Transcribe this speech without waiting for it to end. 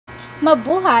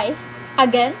Mabuhay!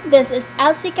 Again, this is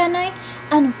Elsie Canoy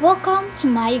and welcome to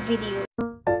my video.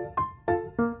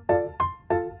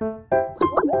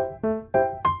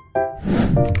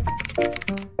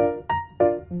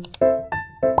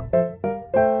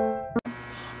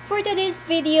 For today's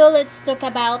video, let's talk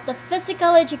about the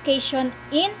physical education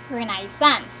in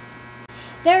Renaissance.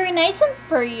 The Renaissance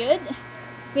period,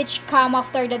 which came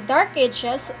after the Dark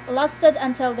Ages, lasted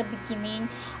until the beginning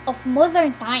of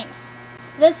modern times.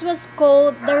 This was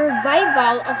called the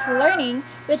revival of learning,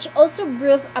 which also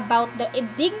brought about the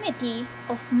dignity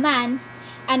of man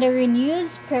and a renewed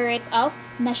spirit of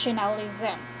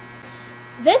nationalism.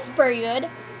 This period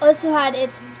also had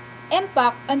its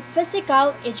impact on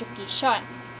physical education.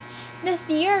 The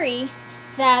theory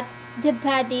that the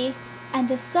body and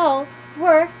the soul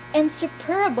were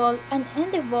inseparable and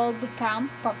individual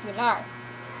became popular.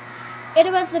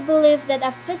 It was the belief that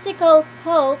a physical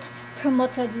health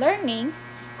promoted learning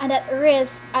and that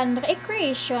rest and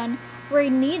recreation were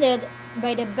needed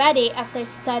by the body after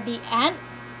study and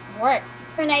work.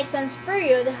 The Renaissance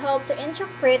period helped to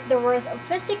interpret the worth of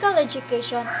physical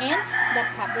education in the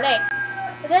public.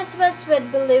 This was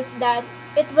with belief that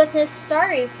it was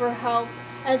necessary for health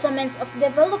as a means of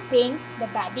developing the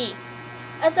body,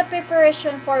 as a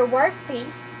preparation for warfare,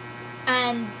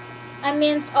 and a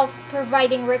means of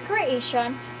providing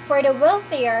recreation for the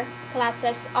wealthier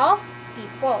classes of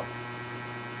people.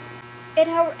 It,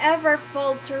 however,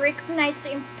 failed to recognize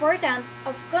the importance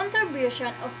of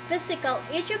contribution of physical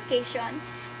education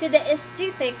to the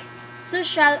aesthetic,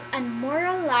 social, and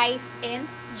moral life in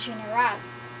general.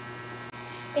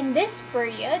 In this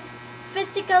period,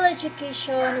 physical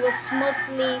education was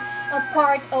mostly a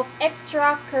part of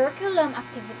extracurriculum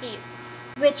activities,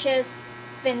 which is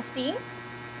fencing,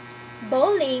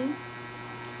 bowling,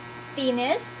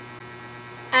 tennis,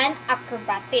 and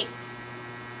acrobatics.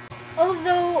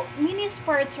 Although many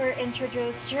sports were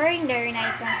introduced during the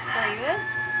Renaissance period,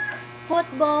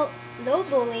 football, low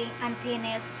bowling, and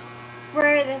tennis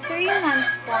were the three main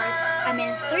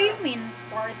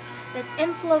sports that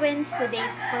influenced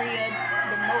today's period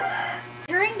the most.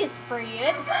 During this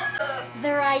period,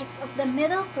 the rise of the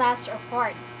middle class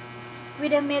occurred.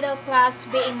 With the middle class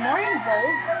being more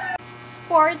involved,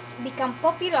 sports become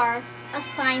popular as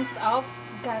times of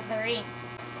gathering,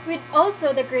 with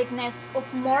also the greatness of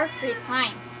more free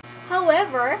time.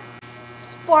 However,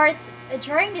 sports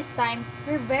during this time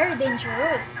were very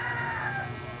dangerous.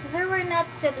 There were not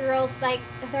set rules like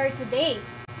there today.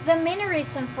 The main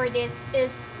reason for this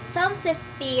is some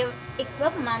safety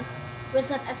equipment was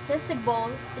not accessible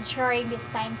during these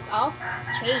times of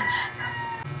change.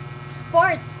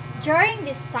 Sports during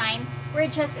this time were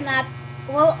just not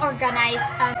well organized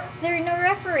and there were no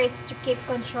referees to keep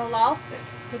control of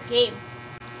the game.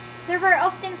 There were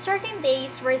often certain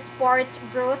days where sports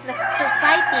brought the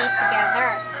society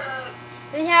together.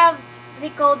 They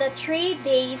call the 3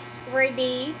 days where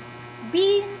they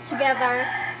be together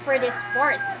for the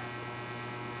sports,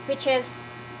 which is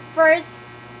first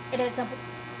it is a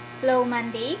Blow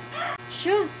Monday,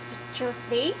 Shoes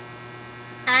Tuesday,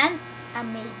 and a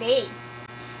May Day.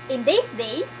 In these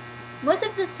days, most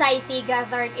of the society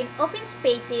gathered in open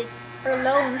spaces or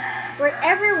lawns where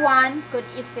everyone could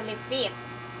easily fit.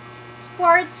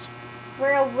 Sports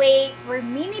were a way where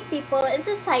many people in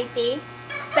society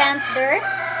spent their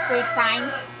free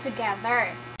time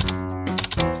together.